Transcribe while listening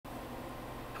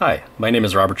Hi, my name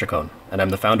is Robert Chacon, and I'm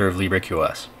the founder of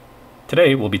LibreQoS.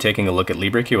 Today, we'll be taking a look at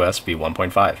LibreQoS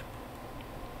v1.5.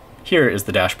 Here is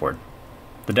the dashboard.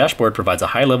 The dashboard provides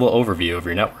a high-level overview of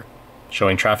your network,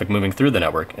 showing traffic moving through the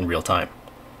network in real time.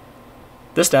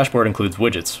 This dashboard includes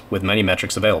widgets with many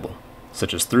metrics available,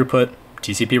 such as throughput,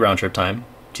 TCP round-trip time,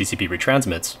 TCP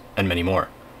retransmits, and many more.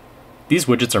 These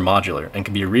widgets are modular and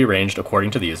can be rearranged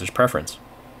according to the user's preference.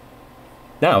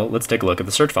 Now, let's take a look at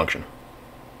the search function.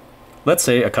 Let's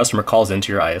say a customer calls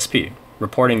into your ISP,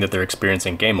 reporting that they're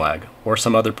experiencing game lag or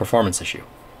some other performance issue.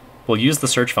 We'll use the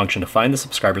search function to find the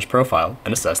subscriber's profile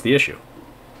and assess the issue.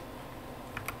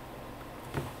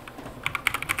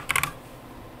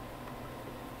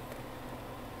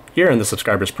 Here in the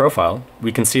subscriber's profile,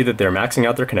 we can see that they're maxing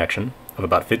out their connection of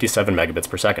about 57 megabits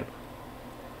per second.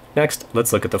 Next,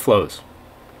 let's look at the flows.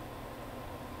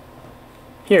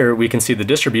 Here, we can see the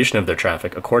distribution of their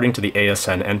traffic according to the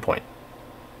ASN endpoint.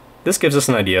 This gives us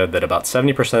an idea that about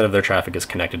 70% of their traffic is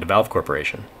connected to Valve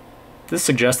Corporation. This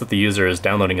suggests that the user is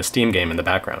downloading a Steam game in the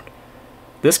background.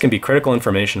 This can be critical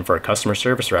information for a customer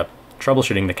service rep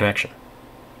troubleshooting the connection.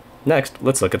 Next,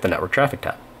 let's look at the Network Traffic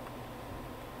tab.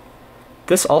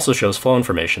 This also shows flow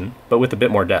information, but with a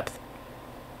bit more depth.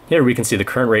 Here we can see the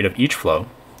current rate of each flow,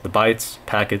 the bytes,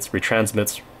 packets,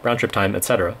 retransmits, round-trip time,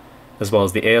 etc., as well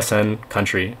as the ASN,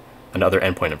 country, and other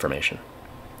endpoint information.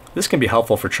 This can be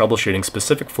helpful for troubleshooting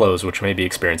specific flows which may be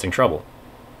experiencing trouble.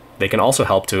 They can also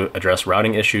help to address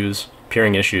routing issues,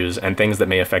 peering issues, and things that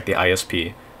may affect the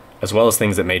ISP, as well as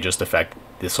things that may just affect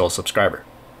the sole subscriber.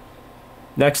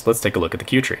 Next, let's take a look at the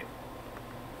queue tree.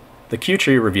 The queue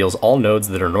tree reveals all nodes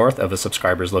that are north of a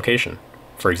subscriber's location.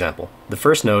 For example, the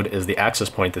first node is the access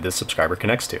point that this subscriber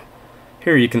connects to.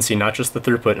 Here you can see not just the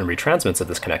throughput and retransmits of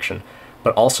this connection,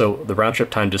 but also the round-trip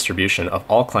time distribution of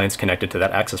all clients connected to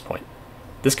that access point.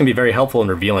 This can be very helpful in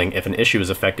revealing if an issue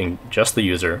is affecting just the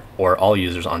user or all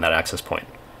users on that access point.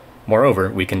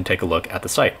 Moreover, we can take a look at the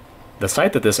site. The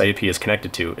site that this IP is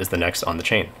connected to is the next on the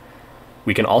chain.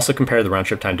 We can also compare the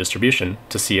round-trip time distribution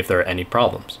to see if there are any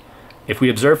problems. If we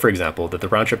observe, for example, that the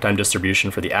round-trip time distribution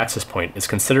for the access point is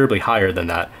considerably higher than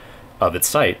that of its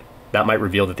site, that might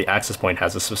reveal that the access point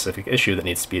has a specific issue that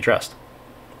needs to be addressed.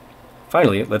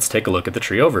 Finally, let's take a look at the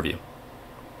tree overview.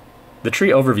 The tree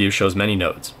overview shows many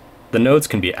nodes. The nodes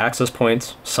can be access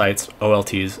points, sites,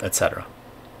 OLTs, etc.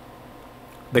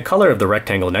 The color of the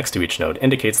rectangle next to each node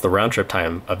indicates the round-trip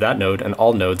time of that node and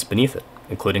all nodes beneath it,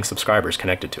 including subscribers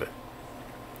connected to it.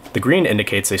 The green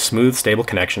indicates a smooth, stable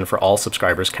connection for all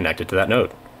subscribers connected to that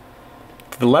node.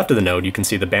 To the left of the node, you can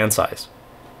see the band size.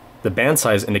 The band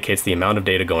size indicates the amount of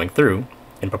data going through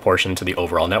in proportion to the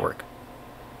overall network.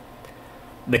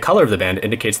 The color of the band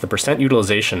indicates the percent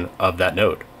utilization of that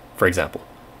node. For example,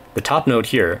 the top node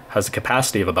here has a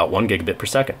capacity of about 1 gigabit per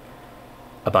second.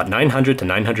 About 900 to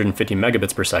 950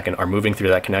 megabits per second are moving through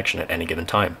that connection at any given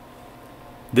time.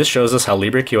 This shows us how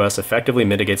LibreQoS effectively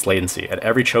mitigates latency at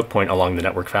every choke point along the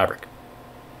network fabric.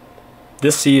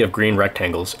 This sea of green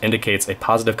rectangles indicates a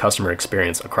positive customer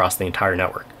experience across the entire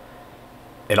network.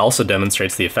 It also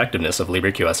demonstrates the effectiveness of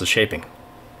LibreQoS's shaping.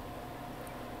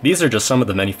 These are just some of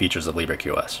the many features of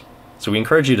LibreQoS, so we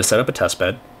encourage you to set up a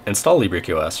testbed, install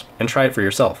LibreQoS, and try it for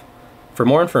yourself. For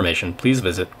more information, please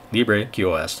visit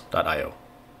LibreQoS.io.